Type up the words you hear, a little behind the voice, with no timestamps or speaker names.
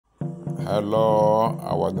Hello,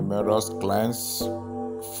 our numerous clients,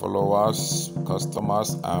 followers,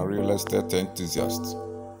 customers, and real estate enthusiasts.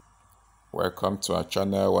 Welcome to our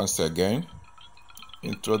channel once again.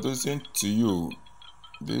 Introducing to you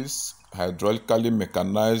this hydraulically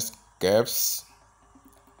mechanized Kerbs,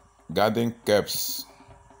 garden Kerbs.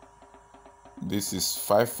 This is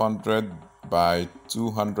 500 by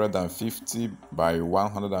 250 by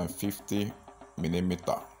 150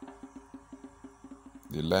 millimeter.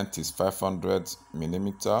 The length is 500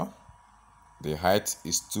 millimeter. The height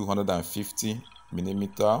is 250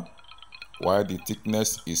 millimeter, while the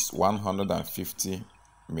thickness is 150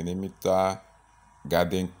 millimeter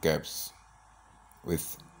garden Kerbs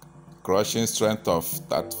with crushing strength of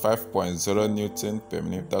 35.0 Newton per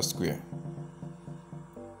millimeter square.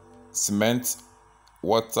 Cement,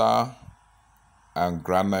 water, and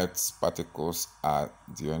granite particles are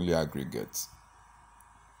the only aggregates.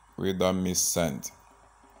 We don't miss sand.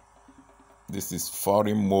 This is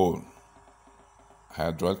foreign mold,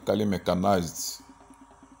 hydraulically mechanized.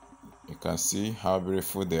 You can see how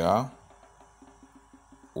beautiful they are,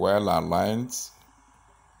 well aligned,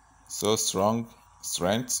 so strong,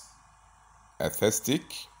 strength, aesthetic.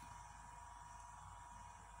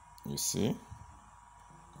 You see.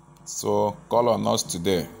 So call on us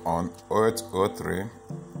today on 0803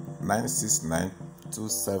 969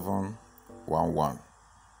 2711.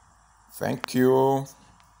 Thank you.